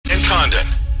Condon.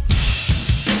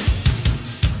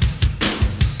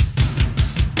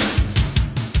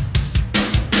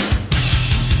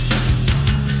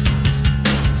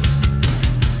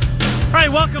 All right,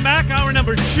 welcome back. Hour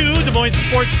number 2, Des Moines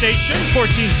Sports Station,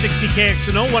 1460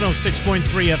 KXNO,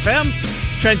 106.3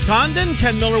 FM. Trent Condon,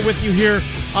 Ken Miller with you here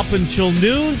up until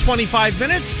noon, 20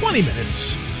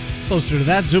 minutes. Closer to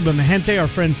that, Zubin Mehenti, our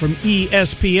friend from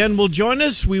ESPN, will join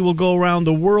us. We will go around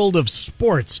the world of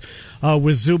sports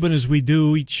with Zubin as we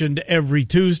do each and every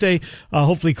Tuesday.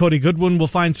 Hopefully Cody Goodwin will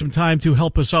find some time to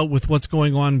help us out with what's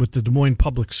going on with the Des Moines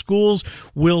Public Schools.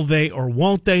 Will they or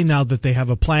won't they, now that they have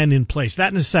a plan in place?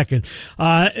 That in a second.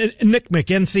 Nick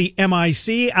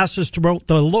NCMIC asked us to promote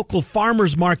the local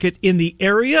farmers market in the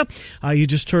area. You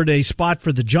just heard a spot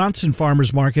for the Johnson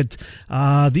Farmers Market.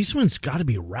 These ones got to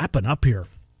be wrapping up here,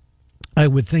 I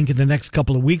would think, in the next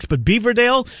couple of weeks. But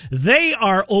Beaverdale, they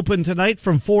are open tonight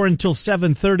from 4 until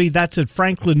 7:30. That's at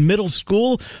Franklin Middle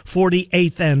School,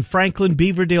 48th and Franklin.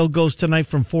 Beaverdale goes tonight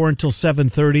from 4 until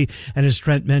 7:30. And as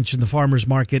Trent mentioned, the Farmers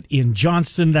Market in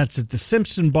Johnston, that's at the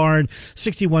Simpson Barn,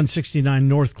 6169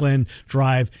 North Glen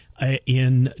Drive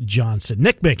in Johnson.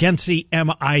 Nick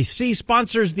NCMIC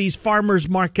sponsors these farmers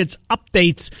markets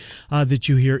updates that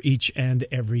you hear each and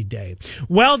every day.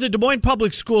 Well, the Des Moines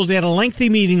Public Schools, they had a lengthy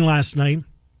meeting last night.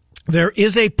 There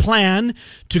is a plan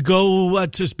to go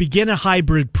to begin a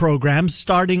hybrid program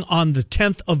starting on the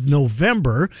 10th of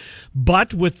November,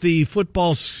 but with the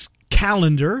football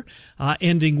calendar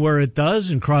ending where it does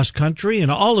in cross country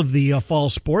and all of the fall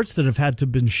sports that have had to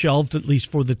been shelved, at least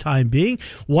for the time being.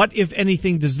 What, if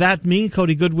anything, does that mean?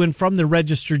 Cody Goodwin from the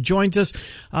Register joins us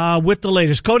with the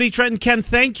latest. Cody, Trent, and Ken,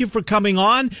 thank you for coming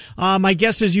on. My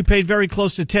guess is you paid very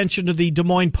close attention to the Des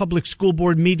Moines Public School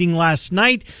Board meeting last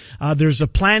night. There's a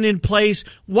plan in place.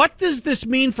 What does this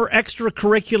mean for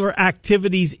extracurricular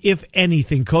activities, if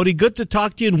anything? Cody, good to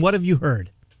talk to you, and what have you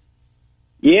heard?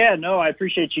 Yeah, no, I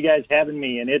appreciate you guys having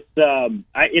me, and it's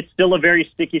still a very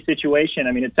sticky situation.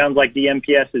 I mean, it sounds like the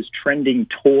MPS is trending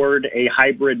toward a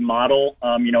hybrid model.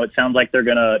 It sounds like they're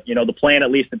gonna, the plan, at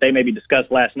least that they maybe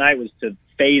discussed last night, was to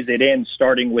phase it in,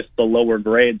 starting with the lower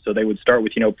grades. So they would start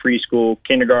with, preschool,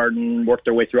 kindergarten, work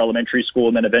their way through elementary school,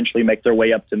 and then eventually make their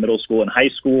way up to middle school and high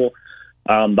school.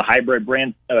 The hybrid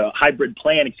plan,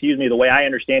 the way I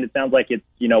understand it, sounds like it's,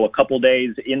 a couple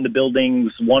days in the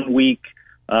buildings 1 week.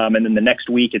 And then the next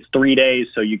week it's 3 days.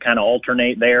 So you kind of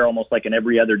alternate there, almost like an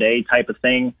every other day type of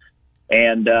thing.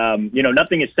 And,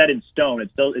 nothing is set in stone.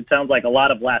 It sounds like a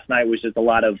lot of last night was just a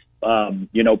lot of,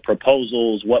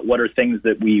 proposals. What are things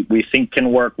that we think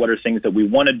can work? What are things that we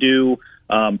want to do?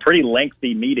 Pretty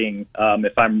lengthy meeting.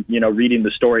 If I'm, reading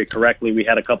the story correctly, we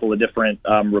had a couple of different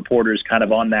reporters kind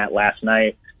of on that last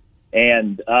night.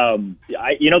 And,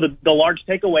 the large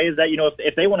takeaway is that,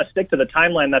 if they want to stick to the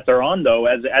timeline that they're on, though,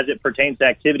 as it pertains to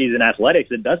activities in athletics,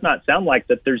 it does not sound like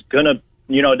that there's going to,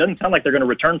 it doesn't sound like they're going to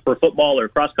return for football or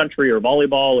cross country or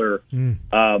volleyball or,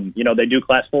 they do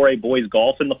Class 4A boys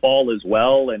golf in the fall as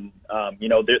well. And,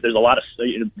 there's a lot of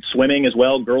swimming as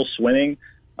well, girls swimming.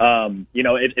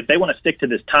 If they want to stick to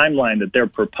this timeline that they're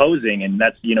proposing, and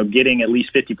that's, getting at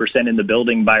least 50% in the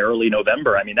building by early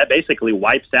November, I mean, that basically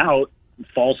wipes out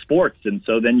fall sports. And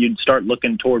so then you'd start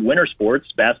looking toward winter sports,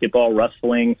 basketball,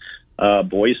 wrestling,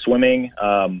 boys swimming.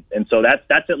 And so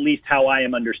that's at least how I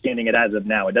am understanding it as of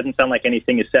now. It doesn't sound like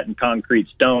anything is set in concrete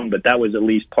stone, but that was at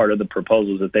least part of the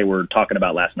proposals that they were talking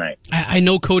about last night. I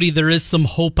know, Cody, there is some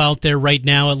hope out there right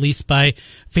now, at least by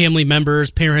family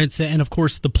members, parents, and of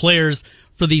course the players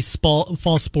for these fall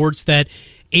sports, that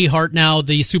Ahart, now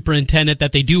the superintendent,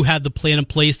 that they do have the plan in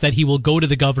place, that he will go to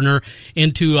the governor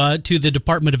and to the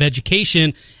Department of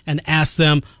Education and ask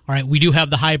them, all right, we do have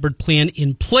the hybrid plan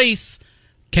in place.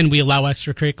 Can we allow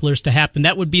extracurriculars to happen?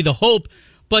 That would be the hope.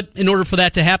 But in order for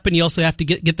that to happen, you also have to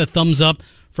get the thumbs up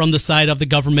from the side of the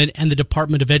government and the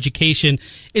Department of Education.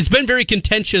 It's been very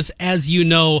contentious, as you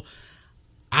know.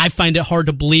 I find it hard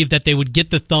to believe that they would get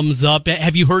the thumbs up.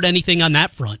 Have you heard anything on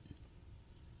that front?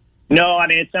 No, I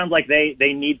mean, it sounds like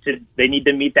they need to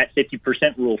meet that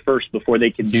 50% rule first before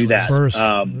they can do that.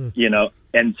 And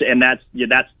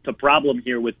that's the problem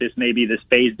here with this, maybe this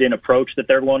phased in approach that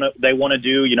they want to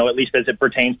do, at least as it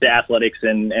pertains to athletics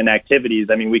and activities.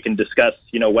 I mean, we can discuss,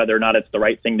 whether or not it's the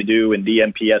right thing to do in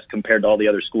DMPS compared to all the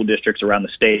other school districts around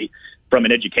the state from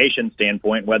an education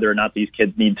standpoint, whether or not these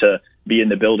kids need to be in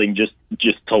the building just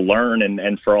to learn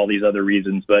and for all these other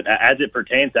reasons. But as it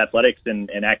pertains to athletics and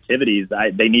activities,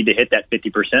 they need to hit that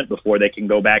 50% before they can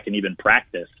go back and even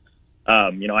practice.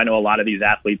 I know a lot of these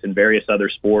athletes in various other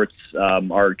sports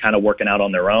are kind of working out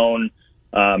on their own.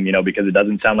 Because it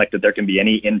doesn't sound like that there can be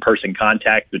any in-person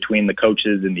contact between the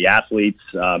coaches and the athletes.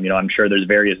 I'm sure there's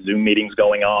various Zoom meetings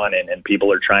going on, and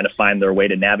people are trying to find their way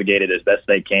to navigate it as best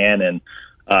they can. And,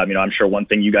 I'm sure one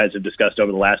thing you guys have discussed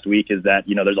over the last week is that,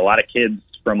 there's a lot of kids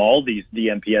from all these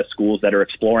DMPS schools that are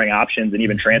exploring options and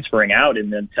even transferring out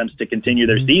in attempts to continue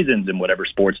their seasons in whatever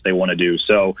sports they want to do.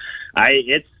 So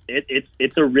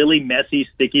it's a really messy,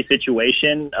 sticky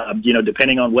situation.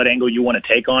 Depending on what angle you want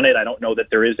to take on it, I don't know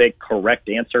that there is a correct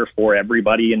answer for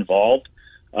everybody involved,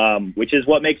 which is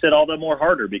what makes it all the more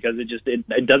harder, because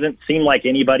it doesn't seem like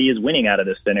anybody is winning out of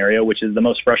this scenario, which is the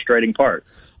most frustrating part.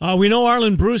 We know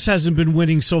Arlen Bruce hasn't been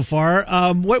winning so far.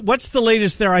 What's the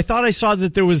latest there? I thought I saw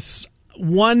that there was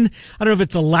one, I don't know if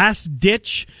it's a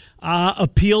last-ditch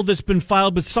appeal that's been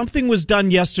filed, but something was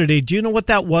done yesterday. Do you know what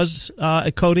that was,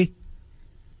 Cody?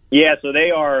 Yeah, so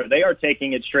they are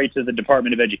taking it straight to the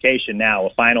Department of Education now,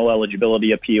 a final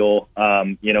eligibility appeal,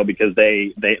 because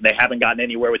they haven't gotten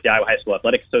anywhere with the Iowa High School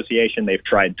Athletic Association. They've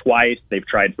tried twice. They've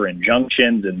tried for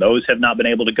injunctions, and those have not been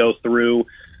able to go through.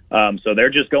 So they're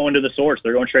just going to the source.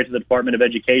 They're going straight to the Department of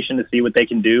Education to see what they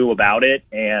can do about it.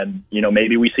 And,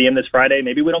 maybe we see him this Friday.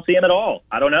 Maybe we don't see him at all.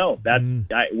 I don't know.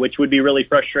 Which would be really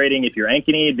frustrating if you're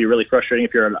Ankeny. It'd be really frustrating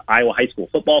if you're an Iowa high school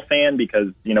football fan, because,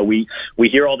 we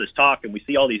hear all this talk and we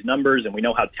see all these numbers and we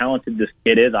know how talented this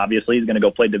kid is. Obviously, he's going to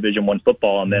go play Division I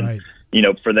football. And then,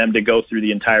 right, for them to go through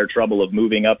the entire trouble of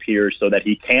moving up here so that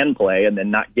he can play and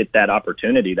then not get that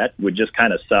opportunity, that would just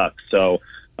kind of suck. So,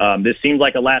 this seems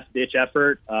like a last-ditch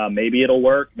effort. Maybe it'll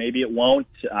work. Maybe it won't.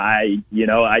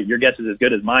 Your guess is as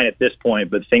good as mine at this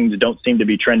point, but things don't seem to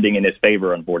be trending in his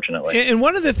favor, unfortunately. And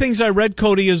one of the things I read,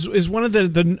 Cody, is one of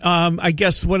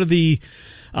the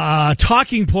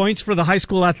talking points for the High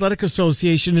School Athletic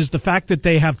Association is the fact that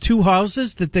they have two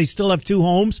houses, that they still have two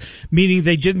homes, meaning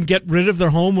they didn't get rid of their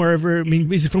home wherever. I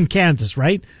mean, he's from Kansas,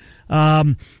 right?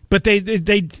 But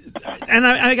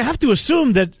I have to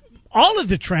assume that all of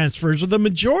the transfers, or the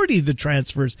majority of the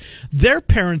transfers, their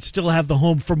parents still have the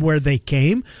home from where they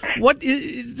came.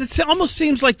 It almost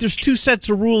seems like there's two sets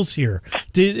of rules here.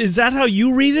 Is that how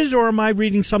you read it, or am I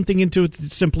reading something into it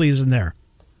that simply isn't there?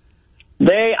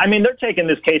 They're taking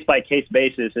this case by case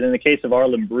basis, and in the case of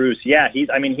Arlen Bruce,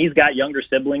 he's got younger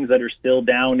siblings that are still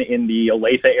down in the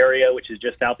Olathe area, which is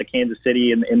just south of Kansas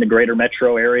City in the greater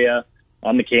metro area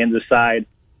on the Kansas side.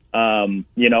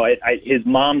 His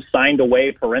mom signed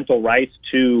away parental rights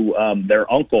to their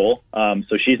uncle,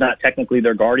 so she's not technically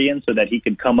their guardian, so that she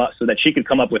could come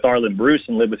up with Arlen Bruce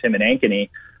and live with him in Ankeny.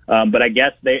 But I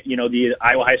guess the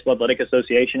Iowa High School Athletic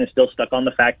Association is still stuck on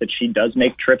the fact that she does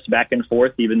make trips back and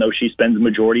forth, even though she spends the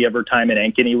majority of her time in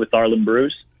Ankeny with Arlen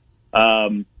Bruce.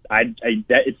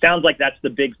 It sounds like that's the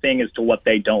big thing as to what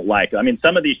they don't like. I mean,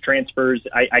 some of these transfers,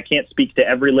 I can't speak to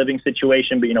every living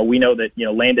situation, but, we know that,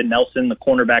 Landon Nelson, the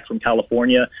cornerback from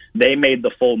California, they made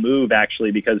the full move,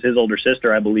 actually, because his older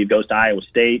sister, I believe, goes to Iowa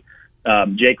State.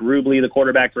 Jake Rubley, the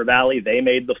quarterback for Valley, they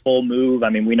made the full move. I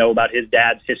mean, we know about his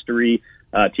dad's history.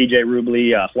 TJ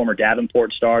Rubley, former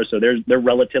Davenport star, so they're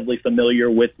relatively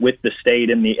familiar with the state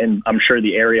and I'm sure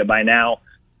the area by now.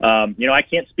 I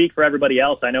can't speak for everybody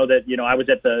else. I know that, I was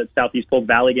at the Southeast Polk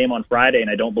Valley game on Friday, and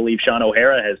I don't believe Sean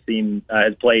O'Hara has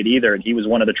played either. And he was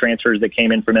one of the transfers that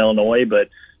came in from Illinois. But,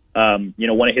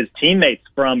 one of his teammates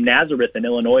from Nazareth in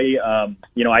Illinois,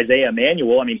 Isaiah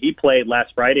Emanuel, he played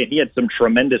last Friday, and he had some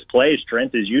tremendous plays,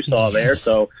 Trent, as you saw there.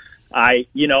 So I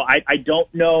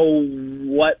don't know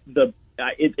what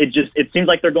it seems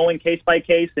like they're going case by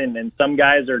case, and some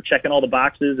guys are checking all the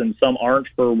boxes and some aren't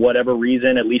for whatever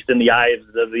reason, at least in the eyes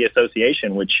of the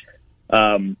association, which,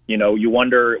 you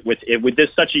wonder with this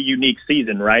such a unique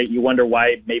season, right? You wonder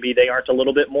why maybe they aren't a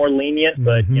little bit more lenient,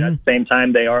 but, at the same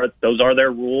time, those are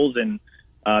their rules. And,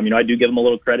 I do give them a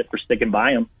little credit for sticking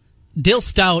by them. Dale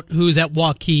Stout, who's at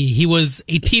Waukee, he was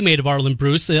a teammate of Arlen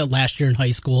Bruce last year in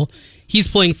high school. He's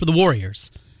playing for the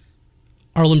Warriors.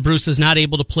 Arlen Bruce is not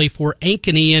able to play for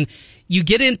Ankeny, and you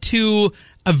get into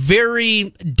a very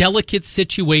delicate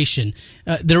situation.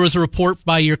 There was a report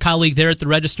by your colleague there at the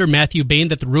Register, Matthew Bain,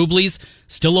 that the Rubleys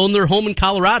still own their home in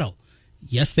Colorado.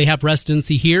 Yes, they have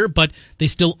residency here, but they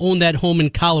still own that home in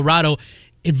Colorado.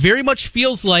 It very much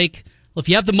feels like, well, if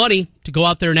you have the money to go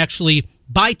out there and actually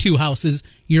buy two houses,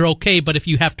 you're okay, but if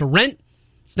you have to rent,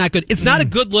 it's not good. It's not a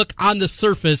good look on the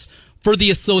surface for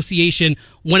the association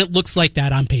when it looks like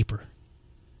that on paper.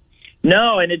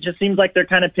 No, and it just seems like they're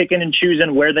kind of picking and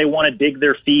choosing where they want to dig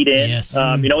their feet in. Yes.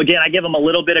 Again, I give them a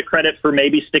little bit of credit for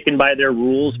maybe sticking by their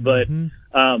rules, but,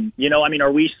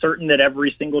 are we certain that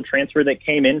every single transfer that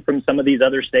came in from some of these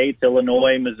other states,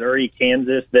 Illinois, Missouri,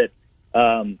 Kansas, that,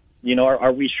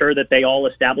 Are we sure that they all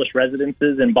established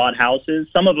residences and bought houses?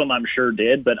 Some of them I'm sure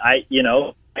did, but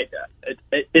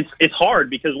it's hard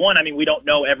because, one, I mean, we don't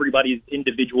know everybody's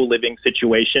individual living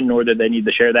situation, nor do they need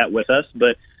to share that with us.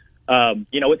 But,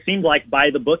 it seems like by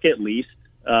the book at least,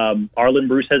 Arlen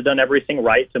Bruce has done everything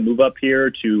right to move up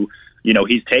here to,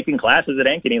 he's taking classes at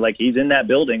Ankeny. Like, he's in that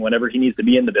building whenever he needs to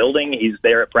be in the building. He's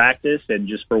there at practice, and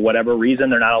just for whatever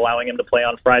reason, they're not allowing him to play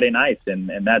on Friday nights. And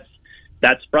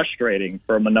that's frustrating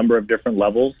from a number of different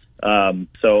levels.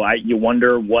 So you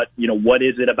wonder what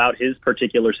is it about his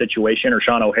particular situation or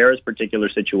Sean O'Hara's particular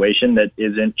situation that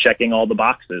isn't checking all the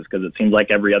boxes, because it seems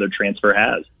like every other transfer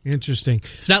has. Interesting.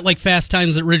 It's not like Fast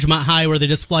Times at Ridgemont High where they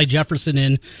just fly Jefferson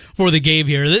in for the game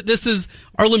here. This is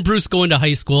Arlen Bruce going to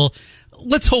high school.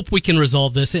 Let's hope we can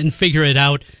resolve this and figure it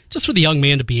out just for the young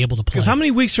man to be able to play. Because how many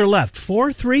weeks are left?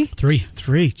 4? 3?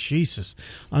 3. Jesus.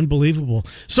 Unbelievable.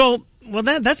 So, well,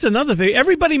 that's another thing.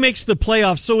 Everybody makes the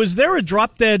playoffs. So is there a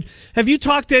drop dead? Have you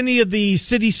talked to any of the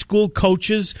city school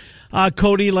coaches,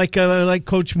 Cody, like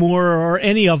Coach Moore or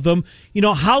any of them?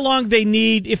 How long they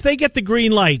need, if they get the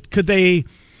green light, could they,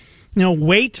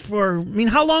 wait for,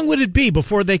 how long would it be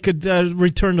before they could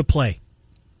return to play?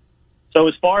 So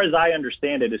as far as I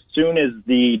understand it, as soon as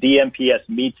the DMPS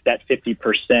meets that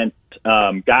 50%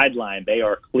 guideline, they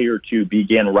are clear to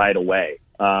begin right away.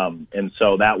 And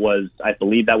so I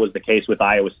believe that was the case with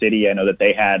Iowa City. I know that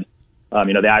they had,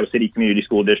 the Iowa City Community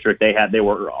School District, they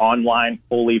were online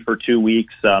fully for 2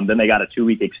 weeks. Then they got a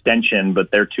 2-week extension,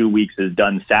 but their 2 weeks is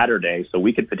done Saturday. So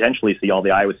we could potentially see all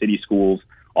the Iowa City schools,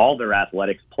 all their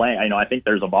athletics play. I think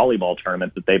there's a volleyball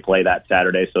tournament that they play that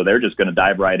Saturday. So they're just going to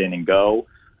dive right in and go.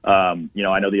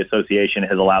 I know the association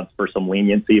has allowed for some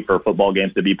leniency for football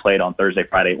games to be played on Thursday,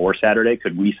 Friday, or Saturday.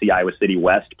 Could we see Iowa City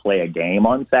West play a game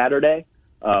on Saturday?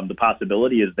 The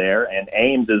possibility is there. And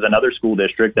Ames is another school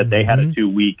district that they had a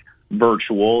 2-week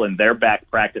virtual, and they're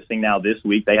back practicing now this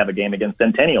week. They have a game against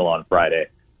Centennial on Friday.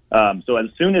 So as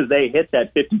soon as they hit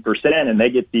that 50% and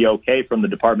they get the okay from the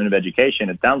Department of Education,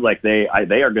 it sounds like they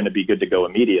are going to be good to go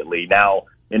immediately. Now,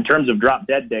 in terms of drop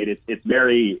dead date, it's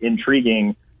very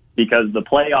intriguing because the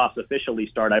playoffs officially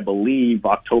start, I believe,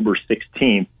 October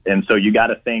 16th. And so you got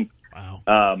to think,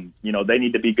 they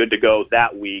need to be good to go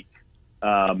that week.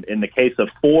 In the case of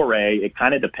 4A, it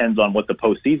kind of depends on what the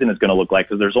postseason is going to look like,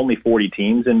 because there's only 40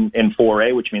 teams in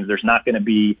 4A, which means there's not going to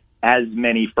be as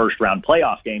many first-round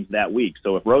playoff games that week.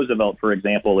 So if Roosevelt, for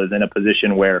example, is in a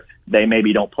position where they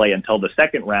maybe don't play until the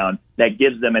second round, that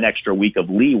gives them an extra week of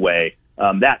leeway.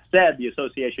 That said, the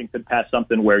association could pass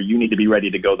something where you need to be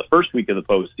ready to go the first week of the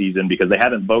postseason because they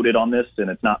haven't voted on this and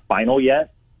it's not final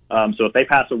yet. So if they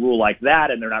pass a rule like that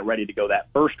and they're not ready to go that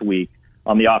first week,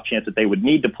 on the off chance that they would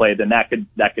need to play, then that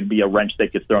could be a wrench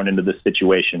that gets thrown into this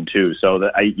situation too. So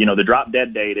the drop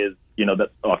dead date is the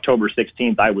October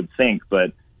 16th, I would think,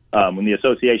 but when the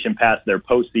association passed their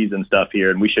postseason stuff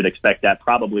here, and we should expect that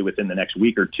probably within the next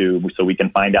week or two, so we can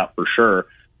find out for sure.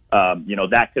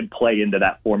 That could play into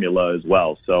that formula as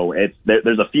well. So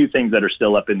there's a few things that are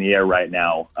still up in the air right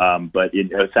now, but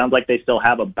it sounds like they still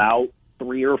have about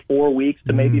 3 or 4 weeks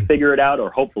to maybe figure it out,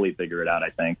 or hopefully figure it out, I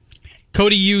think.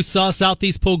 Cody, you saw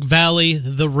Southeast Polk Valley.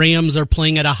 The Rams are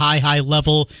playing at a high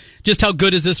level. Just how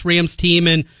good is this Rams team?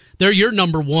 And they're your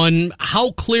number one.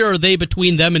 How clear are they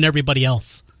between them and everybody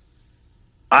else?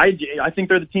 I think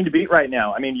they're the team to beat right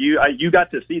now. I mean, you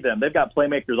got to see them. They've got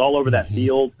playmakers all over that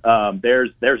field.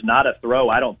 There's not a throw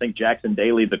I don't think Jackson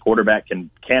Daly, the quarterback,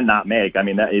 cannot make. I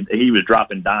mean, he was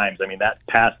dropping dimes. I mean, that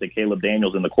pass to Caleb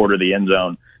Daniels in the quarter of the end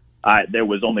zone, there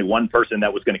was only one person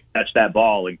that was going to catch that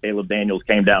ball, and Caleb Daniels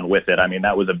came down with it. I mean,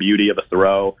 that was a beauty of a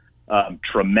throw.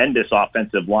 Tremendous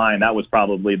offensive line. That was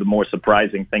probably the more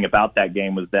surprising thing about that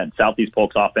game, was that Southeast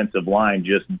Polk's offensive line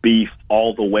just beefed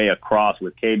all the way across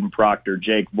with Caden Proctor,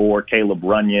 Jake Vore, Caleb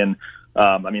Runyon.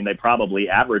 They probably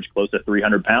averaged close to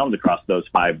 300 pounds across those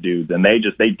 5 dudes, and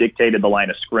they dictated the line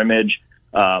of scrimmage.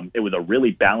 It was a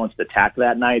really balanced attack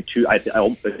that night.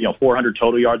 400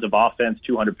 total yards of offense,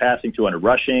 200 passing, 200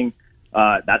 rushing.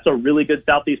 That's a really good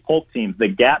Southeast Polk team. The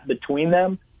gap between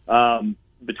them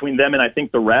and I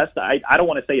think the rest, I don't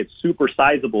want to say it's super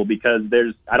sizable, because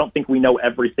I don't think we know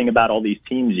everything about all these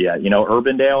teams yet.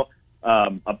 Urbandale,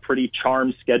 a pretty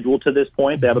charmed schedule to this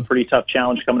point. They have a pretty tough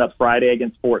challenge coming up Friday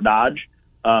against Fort Dodge.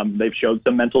 They've showed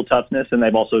some mental toughness, and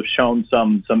they've also shown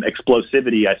some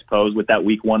explosivity, I suppose, with that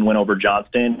week 1 win over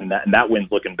Johnston, and that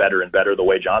win's looking better and better the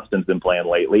way Johnston's been playing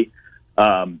lately.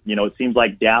 It seems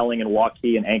like Dowling and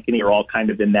Waukee and Ankeny are all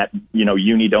kind of in that,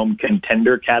 Unidome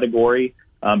contender category.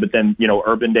 But then,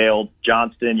 Urbandale,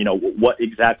 Johnston, what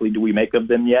exactly do we make of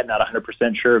them yet? Not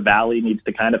 100% sure. Valley needs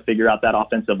to kind of figure out that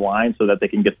offensive line so that they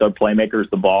can get their playmakers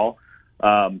the ball.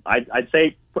 I'd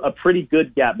say a pretty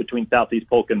good gap between Southeast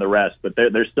Polk and the rest, but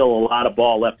there's still a lot of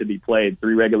ball left to be played,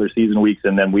 3 regular season weeks,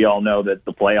 and then we all know that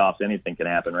the playoffs, anything can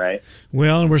happen, right?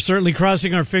 Well, and we're certainly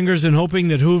crossing our fingers and hoping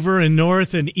that Hoover and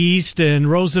North and East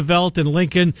and Roosevelt and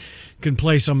Lincoln can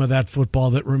play some of that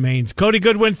football that remains. Cody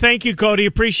Goodwin, thank you, Cody.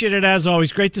 Appreciate it as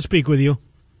always. Great to speak with you.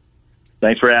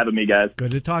 Thanks for having me, guys.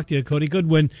 Good to talk to you. Cody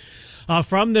Goodwin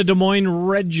from the Des Moines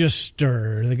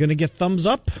Register. They're going to get thumbs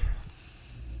up?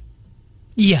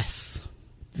 Yes.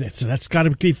 That's got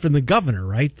to be from the governor,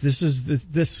 right? This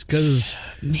because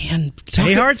man,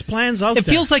 Ahard's plans out. It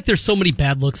feels like there's so many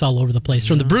bad looks all over the place,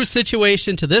 from the Bruce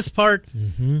situation to this part.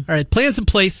 Mm-hmm. All right, plans in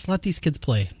place. Let these kids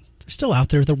play. They're still out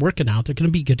there. They're working out. They're going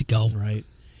to be good to go. Right.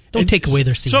 Don't take away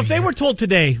their senior So if they were told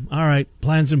today, all right,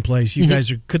 plans in place, you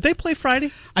guys could they play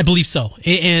Friday? I believe so.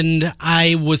 And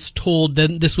I was told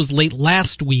that this was late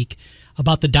last week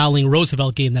about the Dowling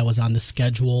Roosevelt game that was on the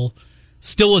schedule.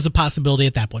 Still was a possibility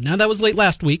at that point. Now, that was late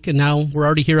last week, and now we're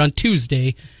already here on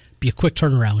Tuesday. Be a quick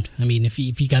turnaround. I mean, if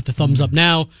you got the thumbs up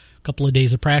now, a couple of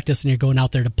days of practice, and you're going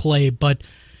out there to play. But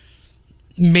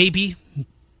maybe,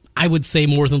 I would say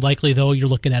more than likely, though, you're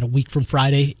looking at a week from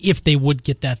Friday if they would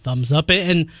get that thumbs up.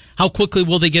 And how quickly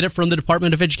will they get it from the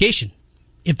Department of Education?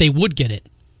 If they would get it,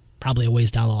 probably a ways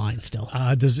down the line still.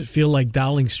 Does it feel like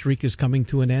Dowling's streak is coming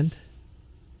to an end?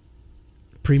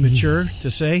 Premature to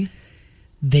say?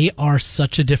 They are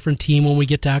such a different team when we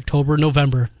get to October,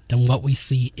 November than what we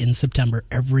see in September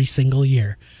every single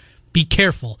year. Be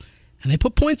careful. And they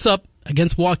put points up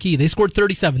against Waukee. They scored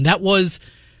 37. That was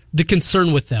the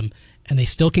concern with them. And they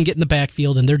still can get in the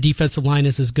backfield, and their defensive line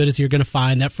is as good as you're going to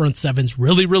find. That front seven's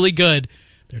really, really good.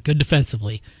 They're good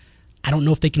defensively. I don't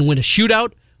know if they can win a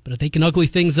shootout, but if they can ugly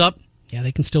things up, yeah,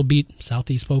 they can still beat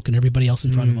Southeast Polk and everybody else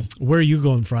in front of them. Where are you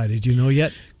going Friday? Do you know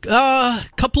yet?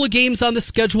 Couple of games on the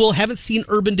schedule. Haven't seen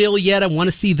Urbandale yet. I want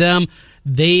to see them.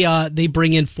 They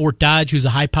bring in Fort Dodge, who's a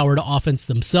high-powered offense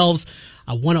themselves.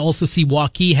 I want to also see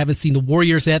Waukee. Haven't seen the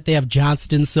Warriors yet. They have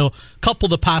Johnston. So a couple of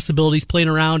the possibilities playing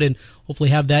around, and hopefully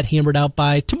have that hammered out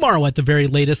by tomorrow at the very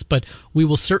latest. But we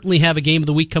will certainly have a game of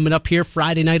the week coming up here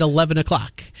Friday night, 11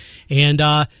 o'clock. And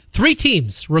 3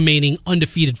 teams remaining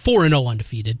undefeated, 4-0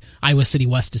 undefeated. Iowa City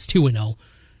West is 2-0.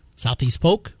 Southeast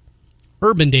Polk,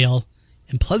 Urbandale,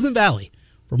 and Pleasant Valley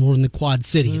for more than the Quad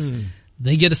Cities.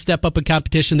 They get a step up in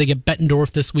competition. They get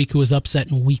Bettendorf this week, who was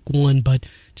upset in week 1, but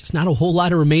just not a whole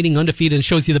lot of remaining undefeated, and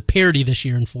shows you the parity this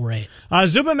year in 4A.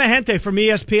 Zubin Mehenti from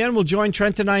ESPN will join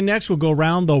Trent and I next. We'll go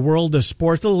around the world of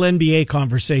sports, a little NBA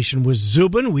conversation with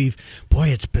Zubin.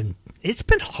 It's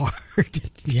been hard.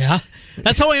 Yeah,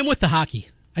 that's how I am with the hockey.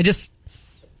 I just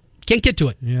can't get to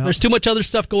it. Yeah. There's too much other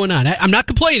stuff going on. I'm not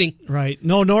complaining. Right.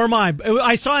 No, nor am I.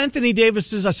 I saw Anthony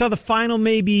Davis's. I saw the final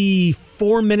maybe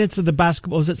 4 minutes of the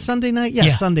basketball. Was it Sunday night? Yeah,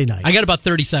 Sunday night. I got about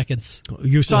 30 seconds.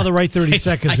 You saw the right 30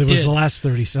 seconds. It was the last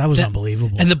 30 seconds. That was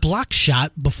unbelievable. And the block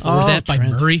shot before that by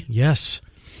Trent. Murray. Yes.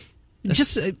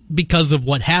 Just because of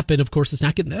what happened, of course, it's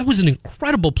not getting. That was an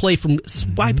incredible play from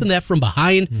swiping that from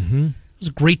behind. Mm-hmm. It was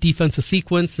a great defensive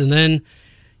sequence, and then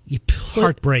you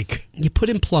heartbreak. You put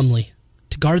in Plumlee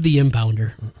to guard the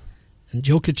inbounder, and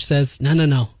Jokic says,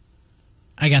 "No,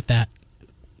 I got that,"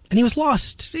 and he was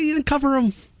lost. He didn't cover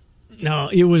him. No,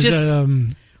 it was.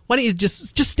 Why don't you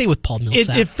just stay with Paul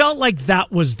Millsap? It felt like that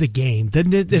was the game.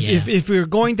 Didn't it? If we were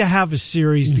going to have a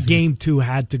series, the game 2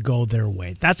 had to go their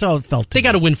way. That's how it felt. They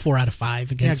got to win 4 out of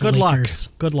 5 against the Lakers.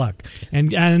 Good luck.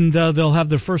 And they'll have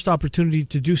their first opportunity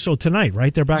to do so tonight,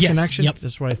 right? They're back in action? Yep.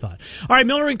 That's what I thought. All right,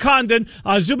 Miller and Condon.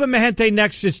 Zubin Mehenti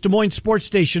next. It's Des Moines Sports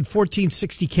Station,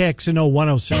 1460 KXNO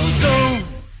 106.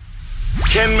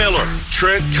 Ken Miller,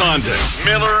 Trent Condon,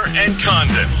 Miller and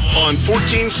Condon on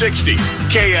 1460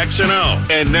 KXNO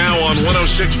and now on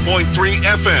 106.3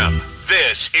 FM.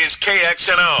 This is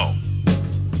KXNO.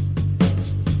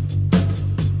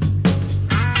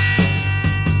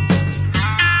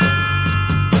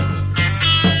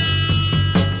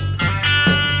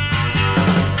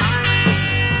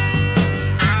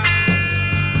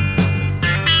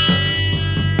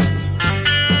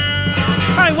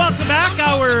 Welcome back.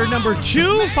 Hour number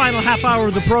 2, final half hour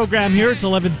of the program here. It's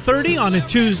 11:30 on a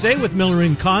Tuesday with Miller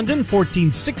and Condon,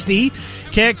 1460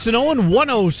 KXNO and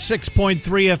 106.3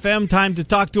 FM. Time to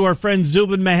talk to our friend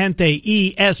Zubin Mehenti,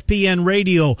 ESPN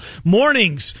Radio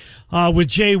Mornings with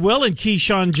Jay Will and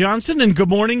Keyshawn Johnson. And good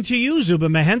morning to you,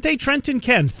 Zubin Mehenti. Trent and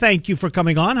Ken, thank you for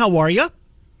coming on. How are you?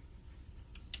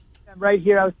 I'm right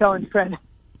here. I was telling Trent,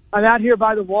 I'm out here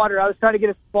by the water. I was trying to get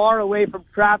as far away from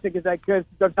traffic as I could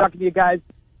since I'm talking to you guys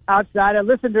outside. I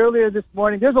listened earlier this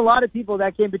morning. There's a lot of people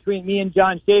that came between me and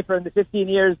John Schaefer in the 15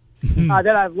 years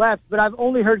that I've left, but I've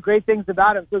only heard great things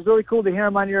about him. So it's really cool to hear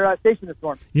him on your station this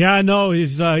morning. Yeah, I know.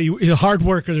 He's a hard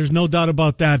worker. There's no doubt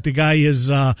about that. The guy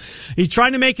is he's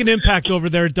trying to make an impact over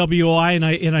there at WOI,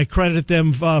 and I credit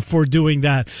them for doing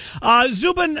that.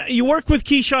 Zubin, you work with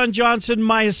Keyshawn Johnson.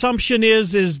 My assumption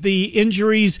is the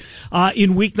injuries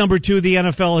in week number 2 of the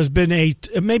NFL has been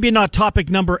maybe not topic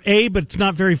number A, but it's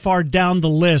not very far down the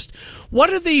list. What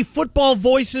are the football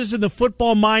voices and the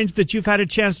football minds that you've had a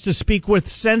chance to speak with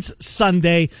since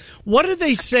Sunday? What are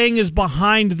they saying is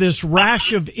behind this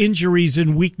rash of injuries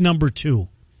in week number 2?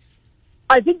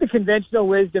 I think the conventional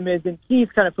wisdom is, and Keith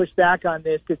kind of pushed back on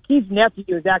this, because Keith's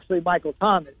nephew is actually Michael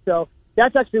Thomas. So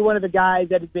that's actually one of the guys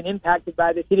that has been impacted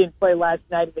by this. He didn't play last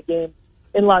night in the game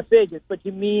in Las Vegas. But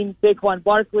you mean Saquon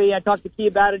Barkley? I talked to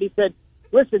Keith about it. He said,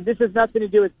 listen, this has nothing to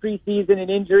do with preseason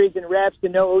and injuries and reps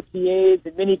and no OTAs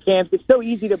and mini camps. It's so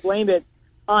easy to blame it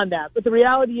on that. But the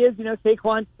reality is,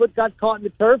 Saquon's foot got caught in the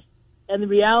turf, and the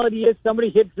reality is somebody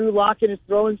hit Drew Lock in his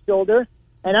throwing shoulder.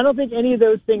 And I don't think any of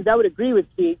those things, I would agree with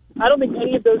Keith, I don't think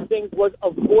any of those things was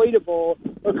avoidable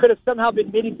or could have somehow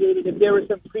been mitigated if there were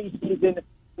some preseason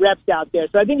reps out there.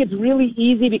 So I think it's really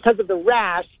easy because of the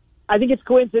rash. I think it's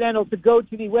coincidental to go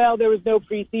to there was no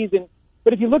preseason.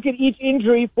 But if you look at each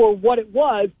injury for what it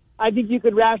was, I think you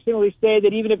could rationally say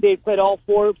that even if they had played all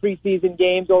 4 preseason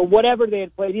games or whatever they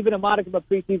had played, even a modicum of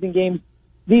preseason games,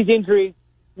 these injuries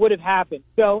would have happened.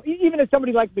 So even as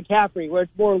somebody like McCaffrey, where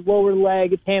it's more lower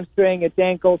leg, it's hamstring, it's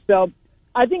ankle. So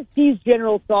I think Keith's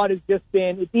general thought has just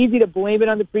been it's easy to blame it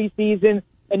on the preseason,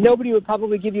 and nobody would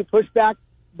probably give you pushback.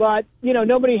 But,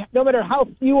 no matter how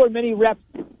few or many reps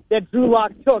that Drew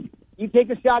Lock took, you take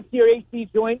a shot to your AC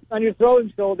joint on your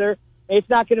throwing shoulder, it's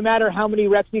not going to matter how many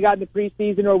reps you got in the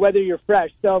preseason or whether you're fresh.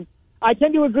 So I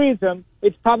tend to agree with him.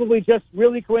 It's probably just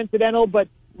really coincidental, but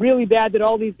really bad that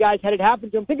all these guys had it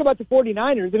happen to them. Think about the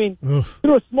 49ers. I mean,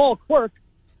 through a small quirk,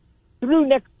 through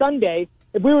next Sunday,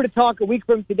 if we were to talk a week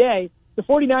from today, the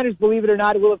 49ers, believe it or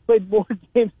not, will have played more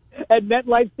games at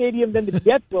MetLife Stadium than the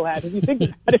Jets will have, if you think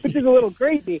about it, which is a little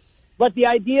crazy. But the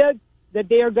idea that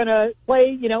they are going to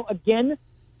play, again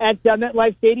at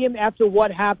MetLife Stadium after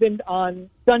what happened on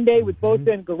Sunday with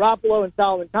Bosa and Garoppolo and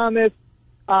Solomon Thomas,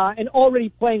 and already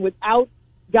playing without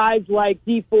guys like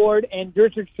Dee Ford and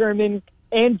Richard Sherman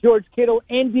and George Kittle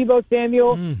and Deebo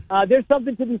Samuel. There's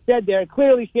something to be said there.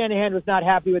 Clearly, Shanahan was not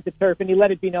happy with the turf, and he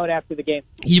let it be known after the game.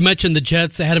 You mentioned the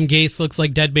Jets. Adam Gase looks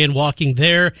like dead man walking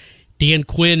there. Dan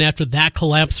Quinn, after that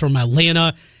collapse from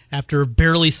Atlanta, after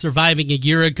barely surviving a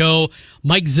year ago.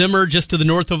 Mike Zimmer, just to the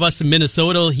north of us in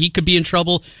Minnesota, he could be in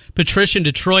trouble. Patricia in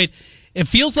Detroit. It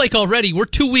feels like already we're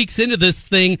 2 weeks into this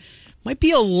thing. Might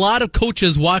be a lot of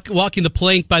coaches walking the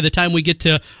plank by the time we get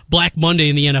to Black Monday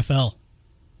in the NFL.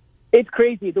 It's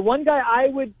crazy. The one guy I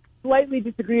would slightly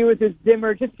disagree with is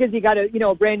Zimmer, just because he got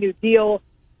a brand new deal,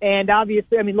 and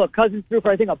obviously, look, Cousins threw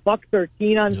for I think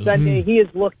 $113 on Sunday. He has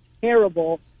looked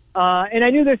terrible, and I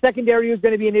knew their secondary was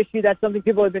going to be an issue. That's something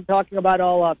people have been talking about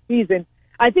all off season.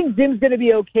 I think Zim's going to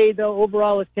be okay though.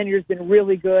 Overall, his tenure has been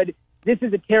really good. This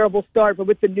is a terrible start, but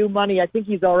with the new money, I think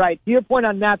he's all right. To your point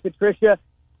on Matt Patricia,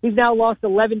 he's now lost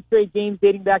 11 straight games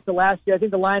dating back to last year. I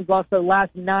think the Lions lost their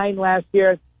last 9 last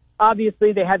year.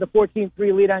 Obviously, they had the 14-3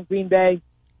 lead on Green Bay,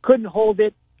 couldn't hold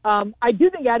it. I do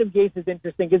think Adam Gase is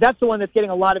interesting because that's the one that's getting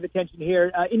a lot of attention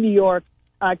here in New York.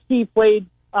 He played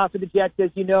for the Jets, as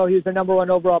you know. He was their number 1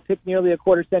 overall pick nearly a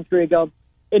quarter century ago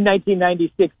in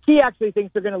 1996. He actually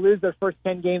thinks they're going to lose their first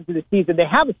 10 games of the season. They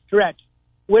have a stretch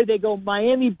where they go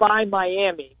Miami by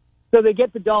Miami. So they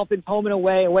get the Dolphins home and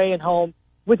away, away and home,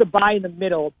 with a bye in the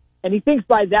middle. And he thinks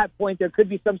by that point there could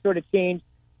be some sort of change.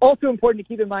 Also important to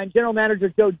keep in mind, General Manager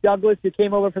Joe Douglas, who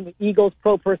came over from the Eagles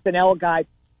pro personnel guy,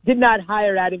 did not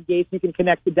hire Adam Gase. You can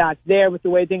connect the dots there with the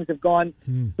way things have gone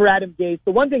for Adam Gase.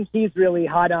 The one thing he's really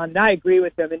hot on, and I agree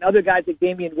with him, and other guys like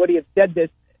Damian Woody have said this,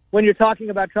 when you're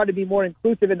talking about trying to be more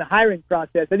inclusive in the hiring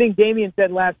process. I think Damian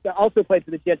said also played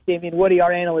for the Jets, Damian Woody,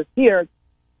 our analyst here,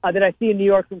 that I see in New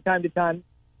York from time to time.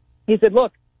 He said,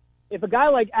 look, if a guy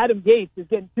like Adam Gase is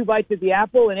getting 2 bites at the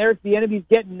apple and Eric Bieniemy's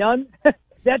getting none,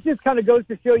 that just kind of goes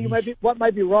to show you what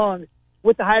might be wrong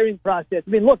with the hiring process.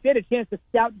 Look, they had a chance to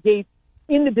scout Gase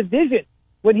in the division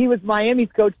when he was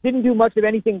Miami's coach. Didn't do much of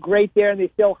anything great there, and they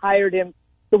still hired him.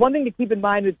 The one thing to keep in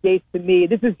mind with Gase, to me,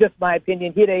 this is just my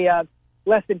opinion, he had a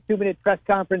less than 2-minute press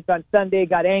conference on Sunday,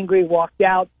 got angry, walked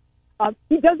out.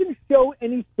 He doesn't show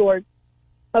any sort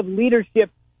of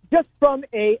leadership just from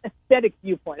a aesthetic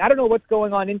viewpoint. I don't know what's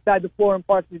going on inside the Florham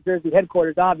Park, New Jersey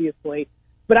headquarters, obviously,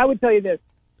 but I would tell you this.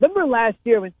 Remember last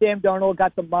year when Sam Darnold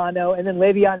got the mono and then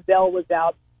Le'Veon Bell was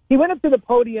out? He went up to the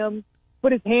podium,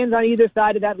 put his hands on either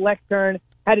side of that lectern,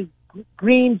 had his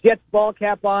green Jets ball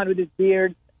cap on with his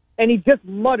beard, and he just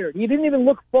muttered. He didn't even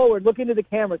look forward, look into the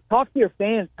cameras, talk to your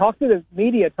fans, talk to the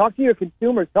media, talk to your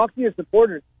consumers, talk to your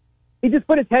supporters. He just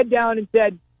put his head down and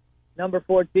said, number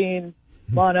 14,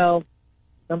 mono,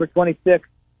 number 26,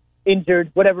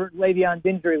 injured, whatever Le'Veon's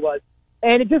injury was.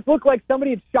 And it just looked like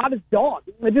somebody had shot his dog.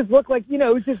 It just looked like,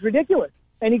 it was just ridiculous.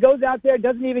 And he goes out there,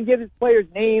 doesn't even give his players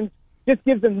names, just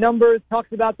gives them numbers,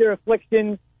 talks about their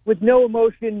affliction with no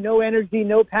emotion, no energy,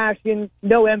 no passion,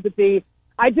 no empathy.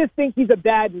 I just think he's a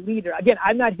bad leader. Again,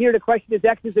 I'm not here to question his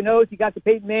X's and O's. He got the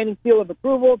Peyton Manning seal of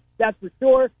approval, that's for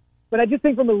sure. But I just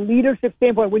think from a leadership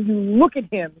standpoint, when you look at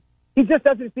him, he just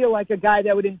doesn't feel like a guy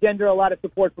that would engender a lot of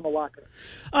support from a locker.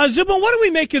 Zubin, what do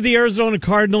we make of the Arizona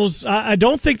Cardinals? I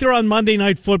don't think they're on Monday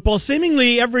Night Football.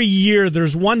 Seemingly every year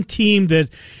there's one team that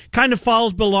kind of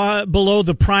falls below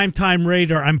the primetime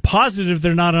radar. I'm positive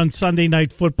they're not on Sunday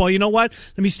Night Football. You know what?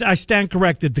 I stand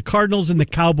corrected. The Cardinals and the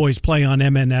Cowboys play on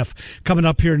MNF coming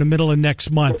up here in the middle of next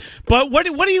month. But what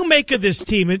do you make of this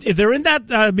team? If they're in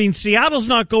that, Seattle's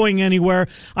not going anywhere.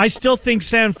 I still think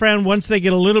San Fran, once they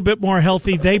get a little bit more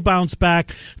healthy, they bounce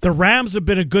back. The Rams have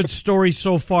been a good story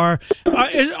so far.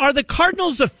 Are the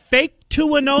Cardinals a fake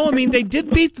 2-0? They did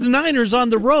beat the Niners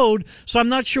on the road, so I'm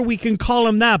not sure we can call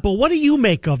them that. But what do you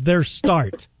make of their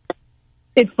start?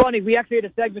 It's funny. We actually had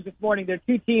a segment this morning. There are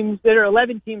 2 teams. There are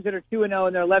 11 teams that are 2-0,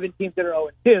 and there are 11 teams that are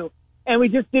 0-2. And we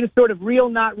just did a sort of real,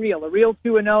 not real, a real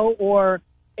 2-0 or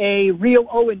a real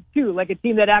 0-2, like a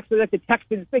team that actually, like the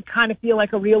Texans, they kind of feel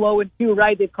like a real 0-2,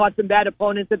 right? They've caught some bad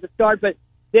opponents at the start, but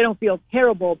they don't feel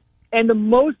terrible. And the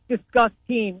most discussed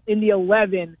team in the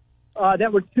 11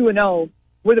 that were 2-0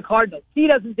 were the Cardinals. He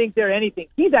doesn't think they're anything.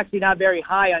 He's actually not very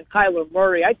high on Kyler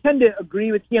Murray. I tend to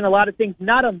agree with he on a lot of things,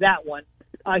 not on that one.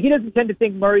 He doesn't tend to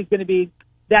think Murray's going to be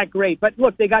that great. But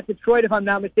look, they got Detroit, if I'm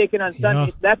not mistaken, on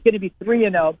Sunday. So that's going to be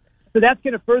 3-0. So that's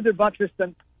going to further buttress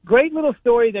them. Great little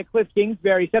story that Cliff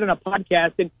Kingsbury said on a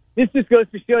podcast, and this just goes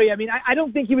to show you. I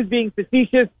don't think he was being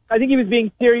facetious. I think he was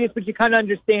being serious, but you kind of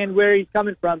understand where he's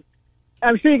coming from.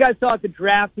 I'm sure you guys saw at the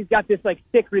draft, he's got this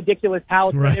sick, ridiculous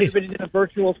house, right? And everybody's in a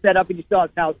virtual setup, and you saw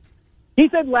his house. He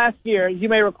said last year, as you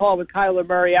may recall, with Kyler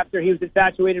Murray, after he was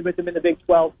infatuated with him in the Big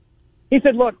 12, he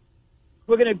said, look,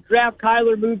 we're going to draft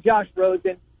Kyler, move Josh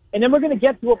Rosen, and then we're going to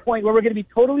get to a point where we're going to be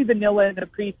totally vanilla in the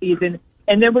preseason,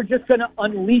 and then we're just going to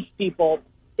unleash people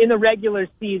in the regular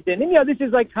season. And, this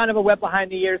is kind of a wet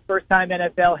behind the ears, first-time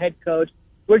NFL head coach.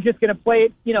 We're just going to play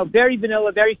it, very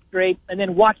vanilla, very straight, and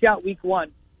then watch out week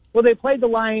 1. Well, they played the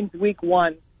Lions week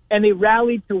 1, and they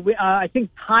rallied to,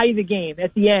 tie the game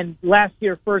at the end last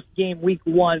year, first game, week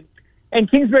 1.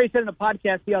 And Kingsbury said in a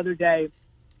podcast the other day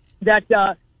that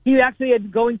he actually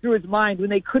had going through his mind when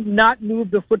they could not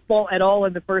move the football at all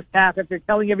in the first half after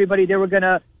telling everybody they were going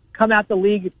to come out the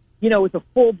league, with a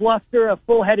full bluster, a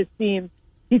full head of steam.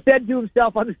 He said to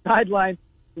himself on the sideline,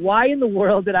 why in the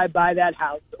world did I buy that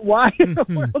house? Why in the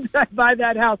world did I buy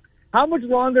that house? How much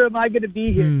longer am I going to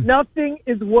be here? Nothing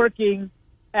is working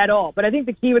at all. But I think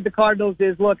the key with the Cardinals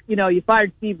is, look, you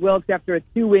fired Steve Wilks after a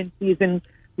 2-win season.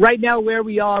 Right now where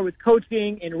we are with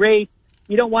coaching and race,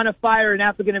 you don't want to fire an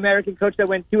African-American coach that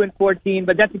went 2-14,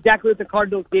 but that's exactly what the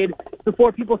Cardinals did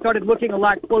before people started looking a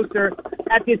lot closer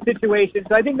at this situation.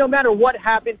 So I think no matter what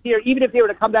happens here, even if they were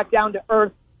to come back down to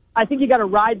earth, I think you got to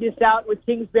ride this out with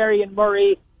Kingsbury and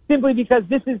Murray simply because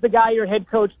this is the guy your head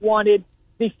coach wanted.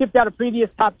 They shipped out a previous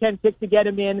top 10 pick to get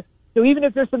him in. So even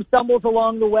if there's some stumbles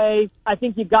along the way, I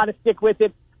think you've got to stick with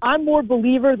it. I'm more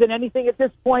believer than anything at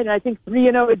this point, and I think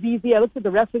 3-0 is easy. I looked at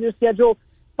the rest of their schedule.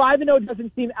 5-0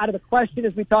 doesn't seem out of the question,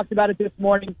 as we talked about it this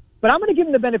morning. But I'm going to give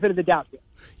them the benefit of the doubt here.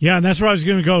 Yeah, and that's where I was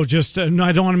going to go. Just I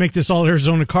don't want to make this all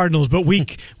Arizona Cardinals, but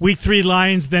week 3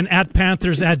 Lions, then at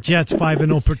Panthers, at Jets,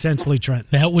 5-0 potentially,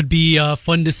 Trent. That would be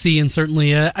fun to see, and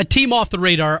certainly a team off the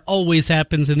radar always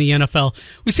happens in the NFL.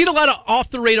 We've seen a lot of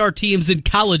off the radar teams in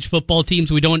college football,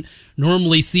 teams we don't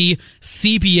normally see.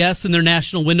 CBS in their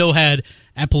national window had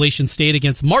Appalachian State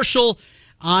against Marshall.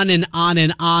 On and on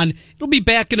and on. It'll be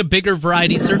back in a bigger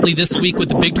variety, certainly this week with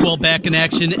the Big 12 back in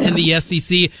action and the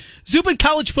SEC. Zubin,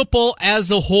 college football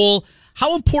as a whole,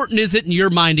 how important is it in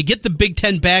your mind to get the Big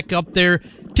 10 back up there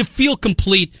to feel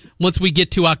complete once we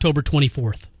get to October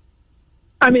 24th?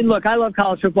 Look, I love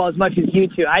college football as much as you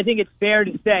two. I think it's fair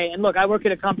to say, and look, I work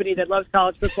at a company that loves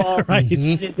college football. Right.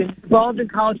 It's involved in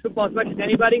college football as much as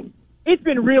anybody. It's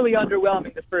been really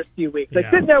underwhelming the first few weeks.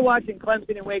 Sitting there watching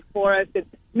Clemson and Wake Forest, and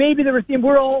maybe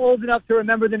we're all old enough to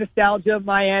remember the nostalgia of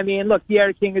Miami. And look,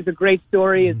 D'Eriq King is a great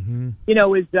story. His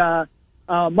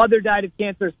mother died of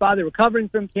cancer, his father recovering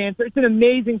from cancer. It's an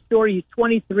amazing story. He's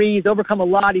 23. He's overcome a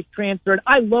lot. He's transferred.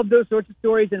 I love those sorts of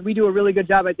stories, and we do a really good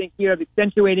job, I think, here of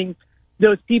accentuating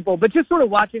those people. But just sort of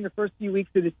watching the first few weeks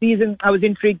of the season, I was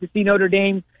intrigued to see Notre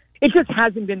Dame. It just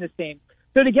hasn't been the same.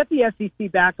 So to get the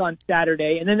SEC back on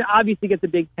Saturday, and then obviously get the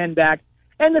Big Ten back,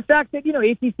 and the fact that,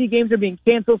 ACC games are being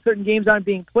canceled, certain games aren't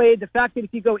being played, the fact that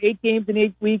if you go 8 games in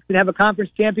 8 weeks and have a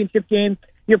conference championship game,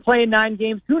 you're playing 9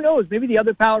 games, who knows? Maybe the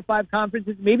other Power 5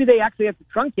 conferences, maybe they actually have to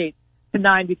truncate to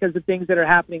 9 because of things that are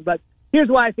happening. But here's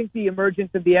why I think the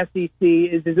emergence of the SEC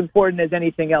is as important as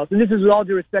anything else. And this is with all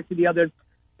due respect to the other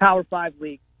Power 5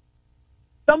 leagues.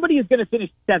 Somebody is going to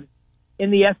finish 7th in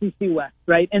the SEC West,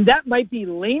 right? And that might be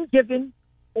Lane Kiffin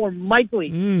or Mike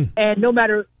Lee. And no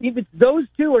matter if it's those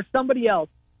two or somebody else,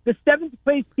 the 7th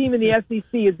place team in the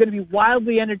SEC is going to be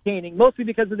wildly entertaining, mostly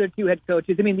because of their 2 head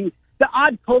coaches. I mean, the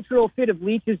odd cultural fit of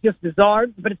Leach is just bizarre,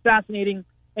 but it's fascinating,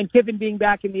 and Kiffin being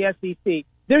back in the SEC.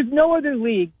 There's no other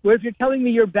league where if you're telling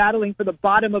me you're battling for the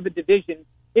bottom of a division,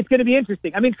 it's going to be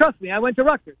interesting. I mean, trust me, I went to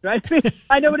Rutgers, right?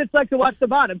 I know what it's like to watch the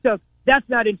bottom. So that's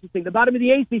not interesting. The bottom of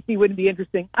the ACC wouldn't be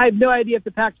interesting. I have no idea if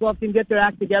the Pac-12 can get their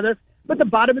act together, but the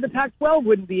bottom of the Pac-12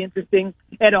 wouldn't be interesting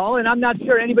at all. And I'm not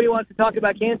sure anybody wants to talk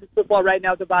about Kansas football right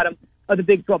now at the bottom of the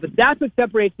Big 12. But that's what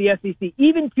separates the SEC.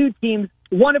 Even 2 teams,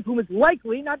 one of whom is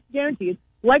likely, not guaranteed,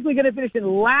 likely going to finish in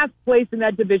last place in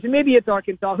that division. Maybe it's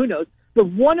Arkansas, who knows. But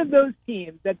one of those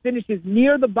teams that finishes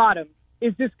near the bottom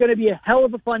is just going to be a hell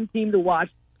of a fun team to watch.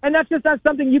 And that's just not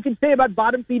something you can say about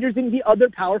bottom feeders in the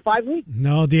other Power 5 leagues.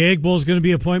 No, the Egg Bowl is going to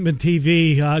be appointment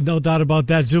TV. No doubt about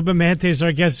that. Zubin Mante is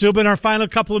our guest. Zubin, our final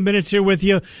couple of minutes here with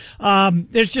you.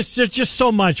 There's just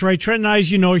so much, right? Trent and I,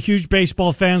 as you know, are huge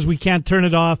baseball fans. We can't turn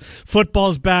it off.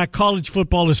 Football's back. College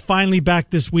football is finally back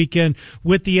this weekend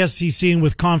with the SEC and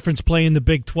with conference play in the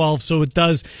Big 12. So it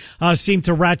does seem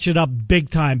to ratchet up big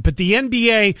time. But the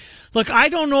NBA, look, I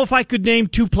don't know if I could name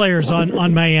 2 players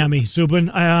on Miami,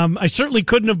 Zubin. I certainly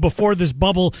couldn't before this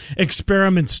bubble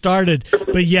experiment started,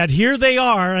 but yet here they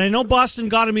are. I know Boston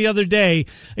got him the other day.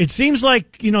 It seems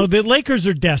like, the Lakers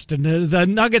are destined. The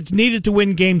Nuggets needed to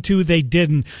win game 2. They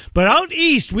didn't. But out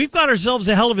east, we've got ourselves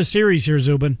a hell of a series here,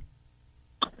 Zubin.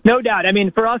 No doubt. I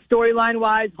mean, for us,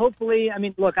 storyline-wise, hopefully,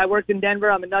 look, I worked in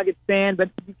Denver. I'm a Nuggets fan,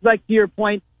 but like to your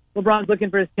point, LeBron's looking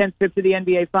for his 10th trip to the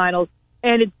NBA Finals,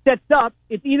 and it sets up,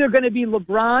 it's either going to be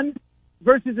LeBron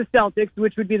versus the Celtics,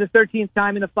 which would be the 13th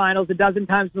time in the finals, a dozen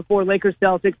times before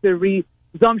Lakers-Celtics, the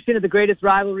resumption of the greatest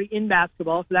rivalry in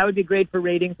basketball. So that would be great for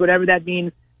ratings, whatever that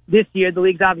means this year. The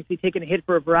league's obviously taken a hit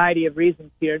for a variety of reasons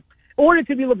here. Or it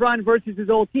could be LeBron versus his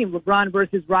old team, LeBron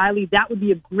versus Riley. That would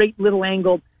be a great little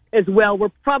angle as well. We're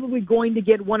probably going to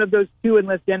get one of those 2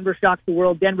 unless Denver shocks the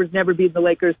world. Denver's never beaten the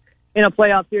Lakers in a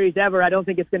playoff series ever. I don't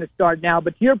think it's going to start now.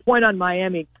 But to your point on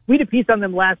Miami, we did a piece on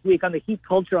them last week on the Heat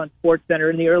culture on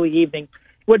SportsCenter in the early evening.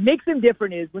 What makes them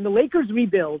different is when the Lakers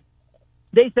rebuild,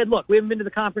 they said, look, we haven't been to the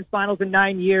conference finals in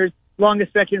 9 years,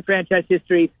 longest stretch in franchise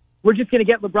history. We're just going to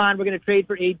get LeBron. We're going to trade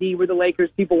for AD. We're the Lakers.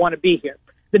 People want to be here.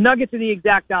 The Nuggets are the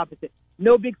exact opposite.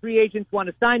 No big free agents want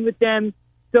to sign with them,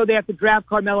 so they have to draft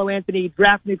Carmelo Anthony,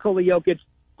 draft Nikola Jokic,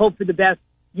 hope for the best.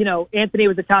 Anthony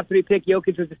was a top 3 pick.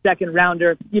 Jokic was a second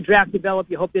rounder. You draft, develop.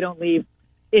 You hope they don't leave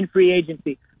in free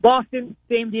agency. Boston,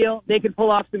 same deal. They could pull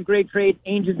off some great trades.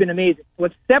 Ainge has been amazing.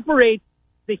 What separates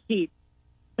the Heat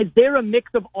is they're a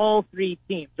mix of all 3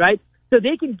 teams, right? So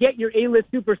they can get your A-list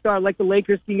superstar like the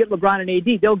Lakers can get LeBron and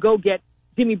AD. They'll go get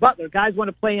Jimmy Butler. Guys want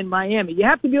to play in Miami. You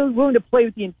have to be willing to play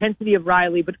with the intensity of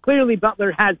Riley, but clearly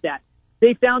Butler has that.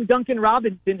 They found Duncan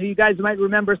Robinson, who you guys might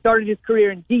remember started his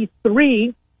career in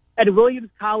D3 at Williams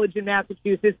College in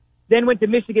Massachusetts, then went to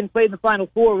Michigan, played in the Final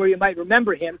Four, where you might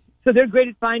remember him. So they're great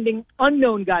at finding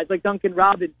unknown guys like Duncan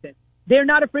Robinson. They're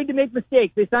not afraid to make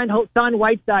mistakes. They signed Hassan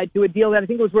Whiteside to a deal that I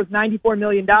think was worth $94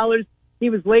 million. He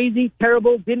was lazy,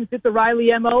 terrible, didn't fit the Riley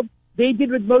MO. They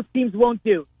did what most teams won't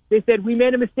do. They said, we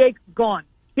made a mistake, gone.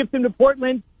 Shipped him to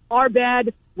Portland, our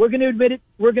bad. We're going to admit it.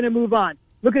 We're going to move on.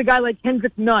 Look at a guy like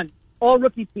Kendrick Nunn, all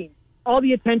rookie team. All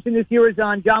the attention this year is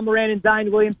on John Moran and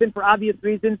Zion Williamson for obvious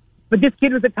reasons. But this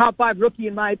kid was a top 5 rookie,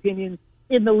 in my opinion,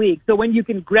 in the league. So when you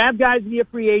can grab guys via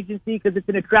free agency because it's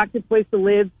an attractive place to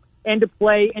live and to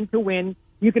play and to win,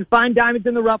 you can find diamonds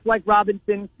in the rough like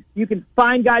Robinson. You can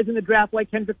find guys in the draft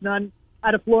like Kendrick Nunn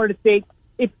out of Florida State.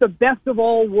 It's the best of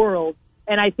all worlds,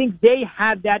 and I think they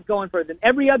have that going for them.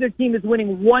 Every other team is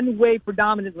winning one way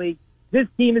predominantly. This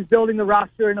team is building the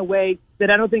roster in a way that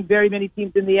I don't think very many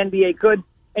teams in the NBA could,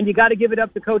 and you got to give it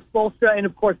up to Coach Spoelstra and,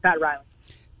 of course, Pat Riley.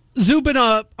 Zubin,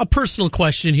 a personal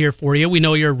question here for you. We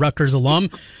know you're a Rutgers alum.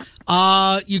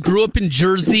 You grew up in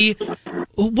Jersey.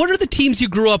 What are the teams you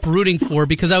grew up rooting for?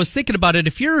 Because I was thinking about it.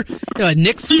 If you're a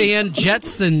Knicks fan,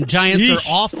 Jets and Giants are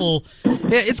awful.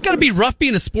 It's got to be rough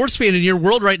being a sports fan in your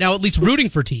world right now, at least rooting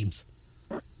for teams.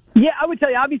 Yeah, I would tell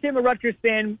you, obviously I'm a Rutgers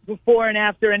fan before and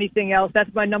after anything else.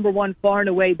 That's my number one far and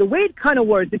away. The way it kind of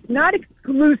works, it's not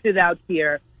exclusive out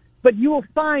here, but you will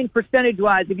find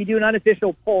percentage-wise, if you do an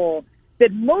unofficial poll,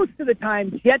 that most of the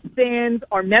time Jets fans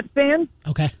are Mets fans,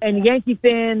 and Yankee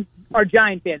fans are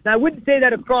Giant fans. Now, I wouldn't say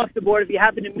that across the board. If you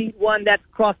happen to meet one that's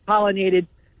cross-pollinated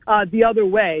the other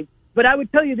way. But I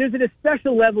would tell you there's a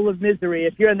special level of misery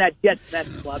if you're in that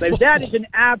Jets-Mets club. And that is an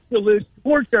absolute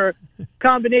torture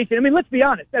combination. I mean, let's be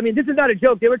honest. I mean, this is not a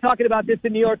joke. They were talking about this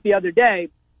in New York the other day.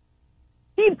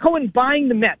 Steve Cohen buying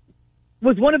the Mets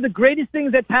was one of the greatest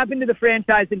things that's happened to the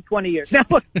franchise in 20 years. Now,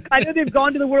 I know they've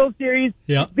gone to the World Series.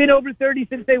 Yeah. It's been over 30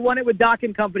 since they won it with Doc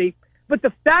and company. But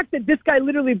the fact that this guy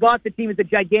literally bought the team as a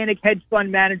gigantic hedge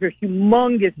fund manager,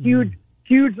 humongous,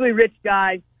 hugely rich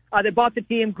guy, that bought the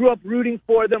team, grew up rooting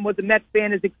for them, was a Mets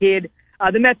fan as a kid.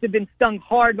 The Mets have been stung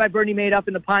hard by Bernie Madoff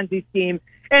and the Ponzi scheme.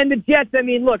 And the Jets, I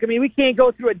mean, look, we can't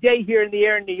go through a day here in the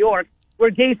air in New York where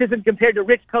Gase isn't compared to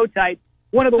Rich Kotite,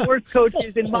 one of the worst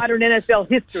coaches in modern NFL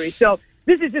history. So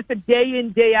this is just a day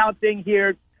in, day out thing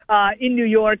here in New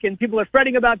York, and people are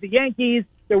fretting about the Yankees.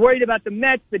 They're worried about the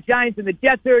Mets, the Giants, and the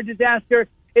Jets are a disaster.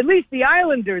 At least the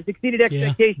Islanders exceeded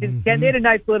expectations. Ken, they had a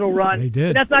nice little run. They did.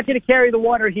 But that's not going to carry the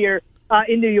water here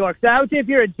in New York. So I would say if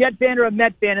you're a Jet fan or a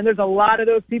Met fan, and there's a lot of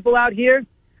those people out here,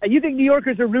 you think New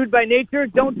Yorkers are rude by nature,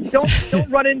 don't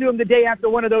run into them the day after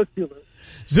one of those two lose.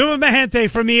 Zubin Mehenti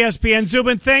from ESPN.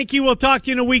 Zubin, thank you. We'll talk to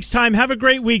you in a week's time. Have a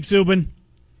great week, Zubin.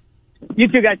 You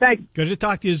too, guys. Thanks. Good to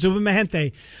talk to you, Zubin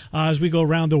Mehenti, as we go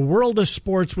around the world of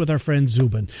sports with our friend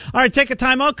Zubin. All right, take a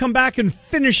time out, come back and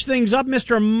finish things up.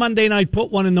 Mr. Monday Night put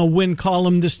one in the win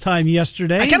column this time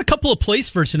yesterday. I got a couple of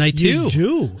plays for tonight, too. You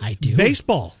do? I do.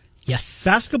 Baseball. Yes.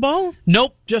 Basketball?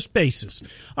 Nope. Just bases.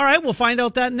 All right, we'll find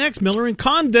out that next. Miller and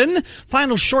Condon.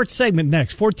 Final short segment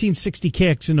next. 1460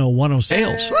 KXNO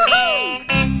 106. Sales.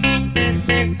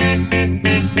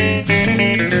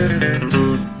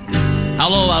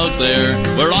 Hello out there,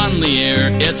 we're on the air.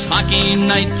 It's hockey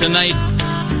night tonight.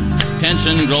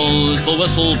 Tension grows, the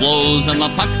whistle blows, and the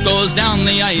puck goes down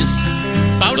the ice.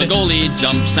 The goalie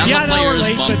jumps and the players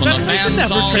late, bump and the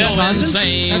fans all go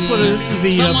insane. That's what this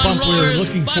is the bump we were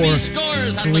looking for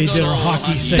when we did our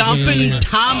hockey segment. Stomping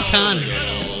Tom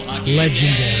Connors.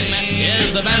 Legendary.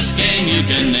 Is the best game you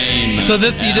can name. So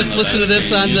this, you just listen to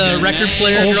this on the record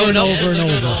player over and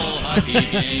over.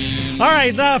 All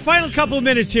right, the final couple of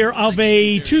minutes here of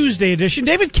a Tuesday edition.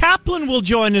 David Kaplan will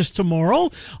join us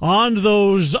tomorrow on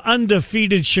those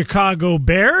undefeated Chicago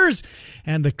Bears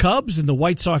and the Cubs and the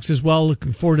White Sox as well.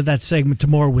 Looking forward to that segment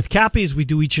tomorrow with Cappy, as we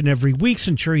do each and every week.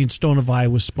 Centurion Stone of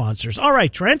Iowa sponsors. All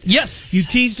right, Trent. Yes. You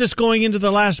teased us going into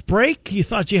the last break. You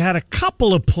thought you had a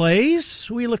couple of plays.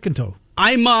 Who are you looking to?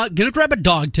 I'm going to grab a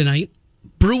dog tonight.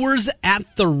 Brewers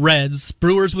at the Reds.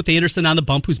 Brewers with Anderson on the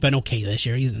bump, who's been okay this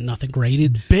year. He's nothing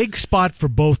great. Big spot for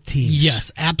both teams.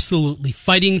 Yes, absolutely.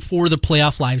 Fighting for the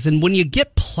playoff lives. And when you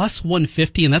get plus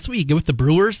 150, and that's what you get with the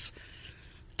Brewers,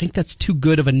 I think that's too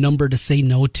good of a number to say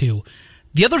no to.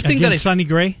 The other thing Against Sonny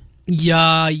Gray?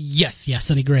 Yes,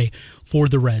 Sonny Gray for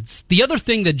the Reds. The other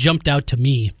thing that jumped out to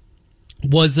me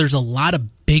was there's a lot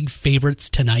of big favorites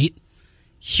tonight.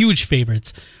 Huge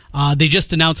favorites. They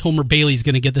just announced Homer Bailey's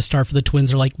going to get the start for the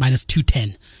Twins. They're like minus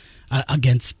 210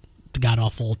 against the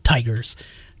god-awful Tigers.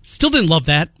 Still didn't love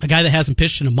that. A guy that hasn't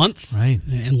pitched in a month. Right.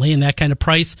 And laying that kind of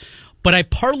price. But I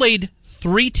parlayed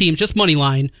 3 teams, just money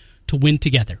line, to win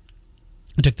together.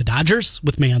 I took the Dodgers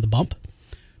with May on the bump.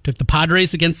 Took the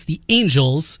Padres against the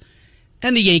Angels.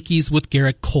 And the Yankees with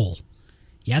Garrett Cole.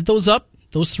 You add those up,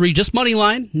 those 3, just money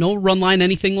line, no run line,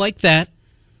 anything like that.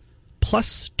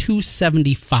 Plus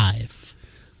 275.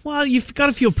 Well, you've got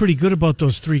to feel pretty good about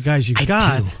those 3 guys you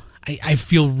got. I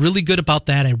feel really good about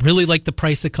that. I really like the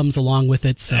price that comes along with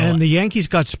it. So, and the Yankees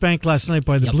got spanked last night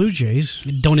by the Blue Jays.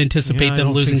 Don't anticipate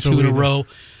them losing 2 in a row.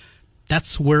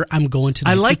 That's where I'm going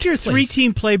tonight. I like your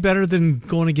 3-team play better than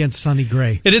going against Sonny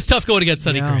Gray. It is tough going against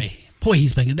Sonny Gray. Boy,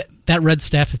 he's been that Red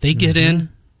staff. If they get in,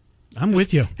 I'm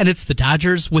with you. And it's the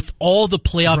Dodgers with all the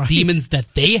playoff demons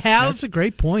that they have. That's a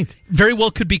great point. Very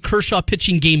well could be Kershaw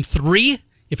pitching Game 3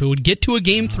 if it would get to a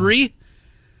Game 3.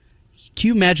 Can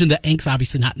you imagine the angst?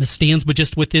 Obviously not in the stands, but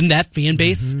just within that fan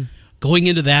base, going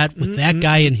into that with that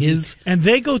guy and his. And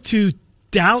they go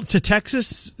down to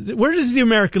Texas. Where does the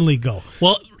American League go?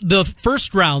 Well, the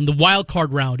first round, the wild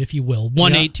card round, if you will,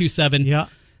 1-8, 2-7. Yeah.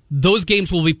 Those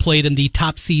games will be played in the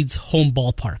top seed's home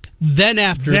ballpark. Then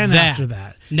after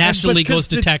that, National League goes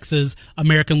to Texas,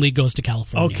 American League goes to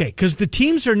California. Okay, because the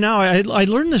teams are now, I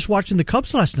learned this watching the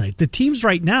Cubs last night, the teams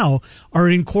right now are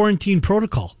in quarantine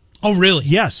protocol. Oh, really?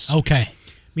 Yes. Okay. I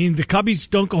mean, the Cubbies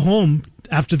don't go home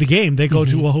after the game. They go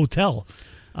to a hotel.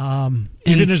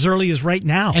 even as early as right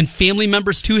now. And family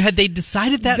members, too, had they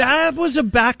decided that? That was a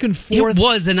back and forth. It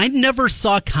was, and I never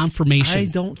saw confirmation. I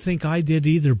don't think I did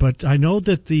either, but I know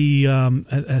that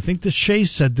I think the Shea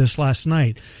said this last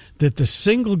night, that the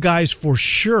single guys for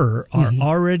sure are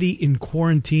already in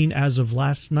quarantine as of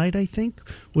last night, I think,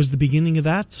 was the beginning of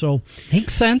that. So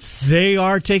makes sense. They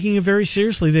are taking it very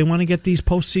seriously. They want to get these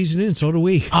postseason in. So do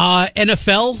we.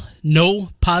 NFL, no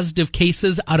positive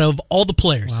cases out of all the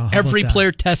players. Wow, every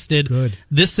player tested. Good.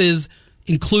 This is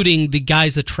including the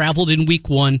guys that traveled in week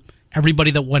 1,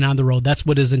 everybody that went on the road. That's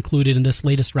what is included in this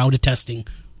latest round of testing.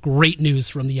 Great news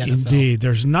from the NFL. Indeed.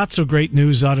 There's not so great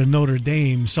news out of Notre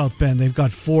Dame, South Bend. They've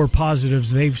got 4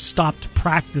 positives. They've stopped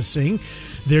practicing.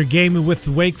 Their game with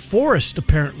Wake Forest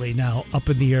apparently now up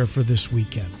in the air for this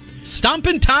weekend.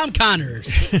 Stompin' Tom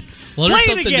Connors. Play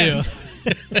it again.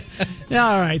 Yeah,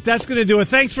 all right. That's going to do it.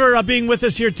 Thanks for being with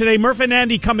us here today. Murph and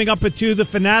Andy coming up at 2. The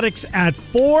Fanatics at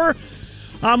 4.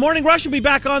 Morning Rush will be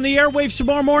back on the airwaves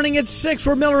tomorrow morning at 6.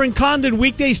 We're Miller and Condon,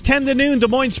 weekdays 10 to noon. Des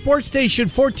Moines Sports Station,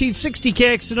 1460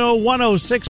 KXNO 106.